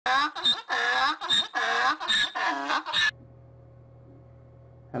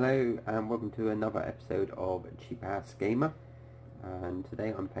Hello and welcome to another episode of Cheap Ass Gamer, and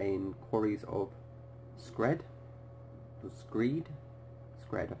today I'm playing Quarries of Scred, or Scred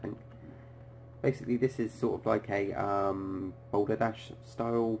I think. Basically this is sort of like a Boulder Dash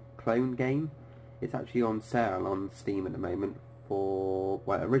style clone game. It's actually on sale on Steam at the moment for,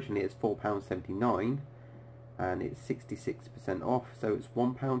 well, originally it's £4.79 and it's 66% off, so it's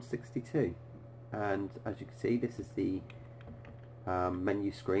 £1.62. And as you can see, this is the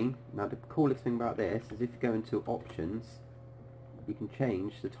menu screen. Now the coolest thing about this is if you go into options, you can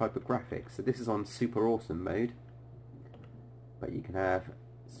change the type of graphics. So this is on super awesome mode, but you can have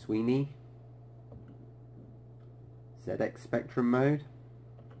Sweeney, ZX Spectrum mode,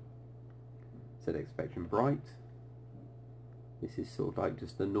 ZX Spectrum Bright. This is sort of like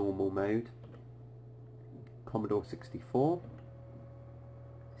just the normal mode. Commodore 64,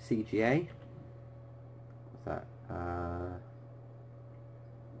 CGA, what's that?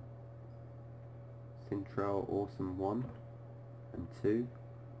 Central Awesome 1 and 2,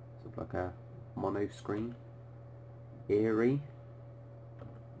 sort of like a mono screen. Eerie,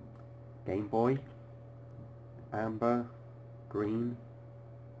 Game Boy, Amber, Green,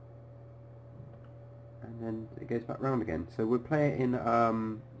 and then it goes back round again. So we'll play it in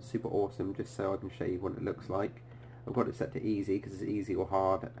Super Awesome just so I can show you what it looks like. I've got it set to easy because it's easy or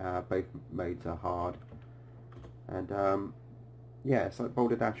hard. Both modes are hard, and yeah, it's like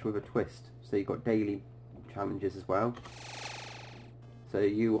Boulder Dash with a twist. So you've got daily challenges as well. So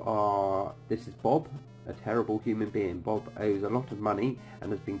this is Bob, a terrible human being. Bob owes a lot of money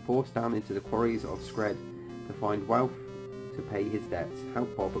and has been forced down into the Quarries of Scred to find wealth to pay his debts.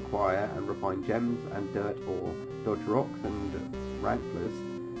 Help Bob acquire and refine gems and dirt ore, dodge rocks and rantlers,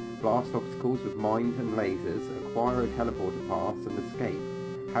 blast obstacles with mines and lasers, acquire a teleporter pass and escape.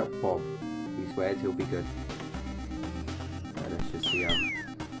 Help Bob. He swears he'll be good. Let's just see.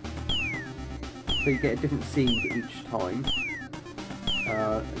 So you get a different seed each time.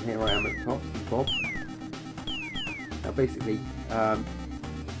 And here I am at the top, Bob. Now basically, you can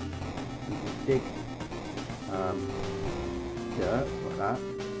dig dirt like that.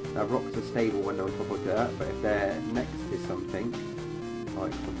 Now rocks are stable when they're on top of dirt, but if they're next to something,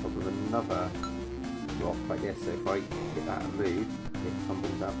 like on top of another rock like this, so if I get that and move, it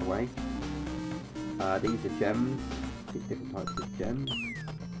tumbles out of the way. These are gems. Different types of gems.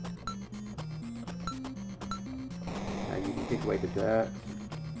 And you can dig away the dirt,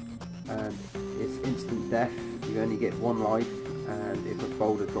 and it's instant death. You only get one life, and if a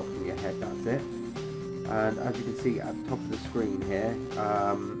boulder drops in your head, that's it. And as you can see at the top of the screen here,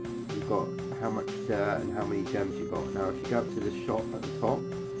 you've got how much dirt and how many gems you've got. Now if you go up to the shop at the top,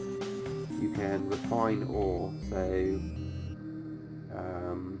 you can refine ore, so you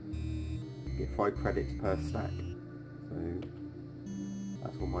get 5 credits per stack. So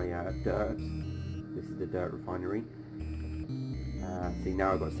that's all my dirt. This is the dirt refinery. See,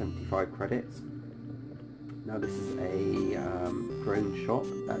 now I've got 75 credits. Now this is a drone shop.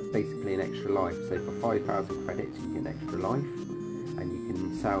 That's basically an extra life. So for 5,000 credits you get an extra life, and you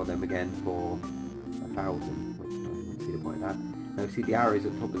can sell them again for 1,000, which I don't see the point of that. Now see the arrows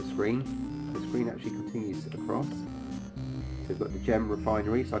at the top of the screen. The screen actually continues across. So we've got the gem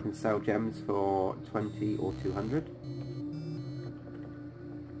refinery, so I can sell gems for 20 or 200.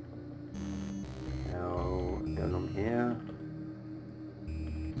 Go along here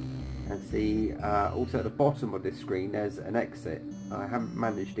and see, also at the bottom of this screen there's an exit. I haven't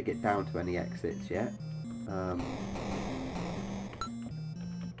managed to get down to any exits yet.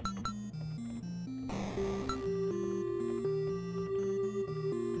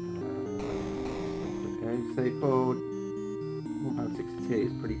 Okay, so for £1.62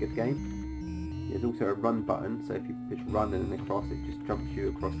 it's a pretty good game. There's also a run button, so if you push run and then across, it just jumps you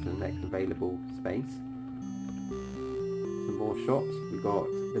across to the next available space. Some more shops. We've got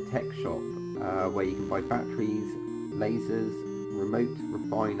the tech shop, where you can buy batteries, lasers, remote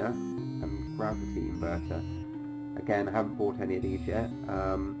refiner and gravity inverter. Again, I haven't bought any of these yet.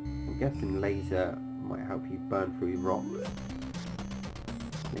 I'm guessing laser might help you burn through rock.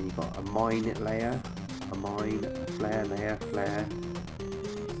 Then you've got a mine layer, a mine, a flare layer, flare,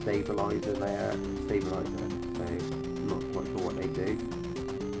 stabilizer layer, stabilizer, so I'm not quite sure what they do.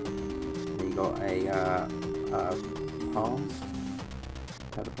 Then you got a pass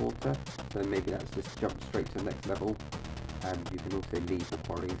teleporter, so maybe that's just jump straight to the next level, and you can also leave the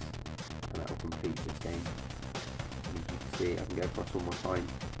quarries, and that will complete this game. And you can see I can go across one more time,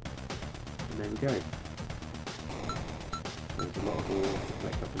 and there we go. There's a lot of ore to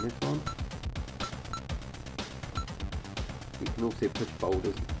collect up in this one. You can also push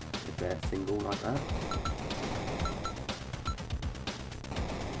boulders they're single like that.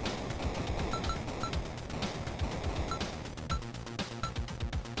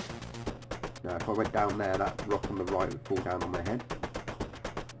 Now if I went down there, that rock on the right would fall down on my head.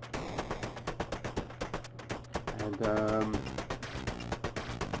 And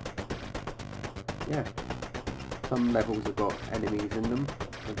yeah, some levels have got enemies in them.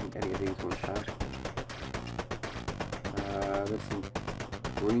 I don't think any of these ones have. There's some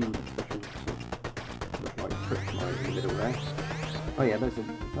green special sort of look like kryptonite in the middle there. Oh yeah, is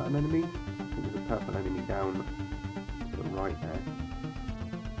that an enemy? I think there's a purple enemy down to the right there.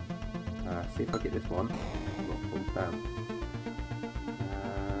 See if I get this one. What falls down?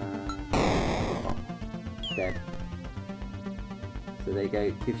 Dead. So there you go,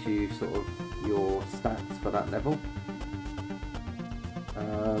 it gives you sort of your stats for that level.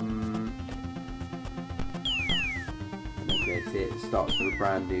 See, it starts with a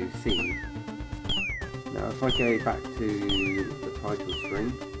brand new seed. Now if I go back to the title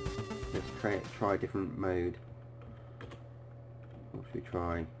screen, let's try a different mode. What should we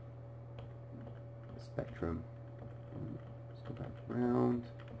try? Spectrum. Let's go back around.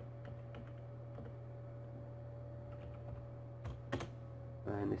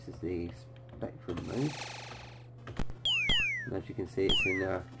 And this is the spectrum mode. And as you can see, it's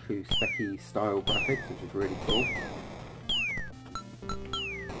in true specky style graphics, which is really cool.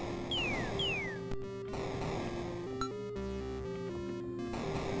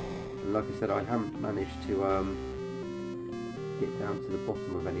 Like I said, I haven't managed to get down to the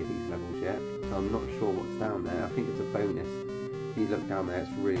bottom of any of these levels yet, so I'm not sure what's down there. I think it's a bonus. If you look down there,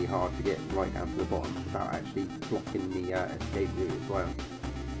 it's really hard to get right down to the bottom without actually blocking the escape route as well.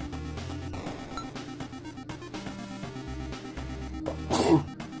 Not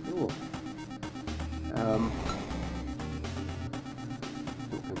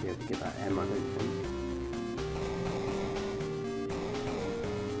going to be able to get that M, I don't think.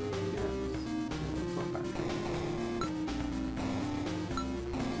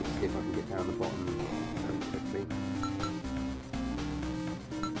 See if I can get down the bottom very quickly.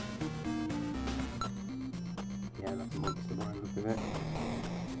 Yeah, that's a monster by the look of it.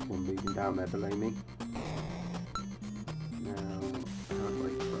 One moving down there below me. Now, how do I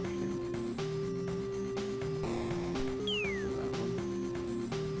crush him? That one.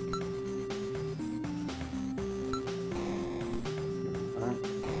 Like that.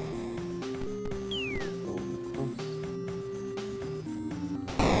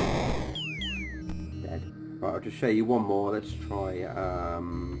 Right, I'll just show you one more. Let's try,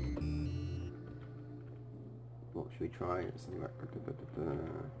 what should we try? Let's see.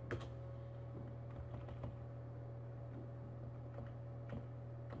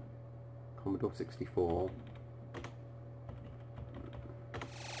 Commodore 64.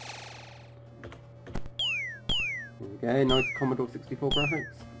 There we go, nice Commodore 64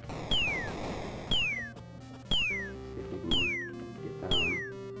 graphics.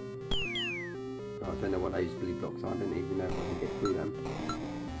 I don't know what those blue blocks are, I don't even know if I can get through them.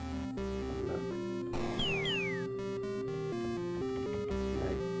 Look.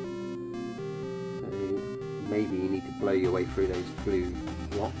 Okay. So maybe you need to blow your way through those blue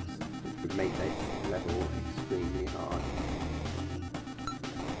blocks, which would make this level extremely hard.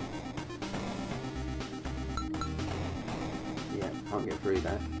 Yeah, can't get through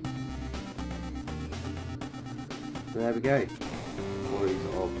there. So there we go. Quarries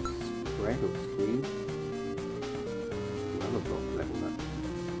of Scred or Scred. Another block level that. See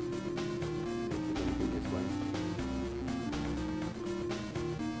if there's anything this way.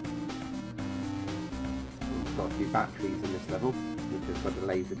 We've got a few batteries in this level, which is got the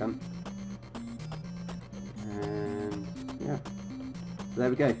laser gun. And yeah. So there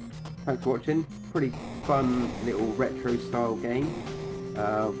we go. Thanks for watching. Pretty fun little retro style game.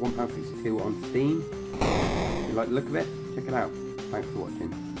 £1.62 on Steam. If you like the look of it, check it out. Thanks for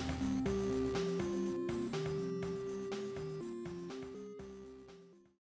watching.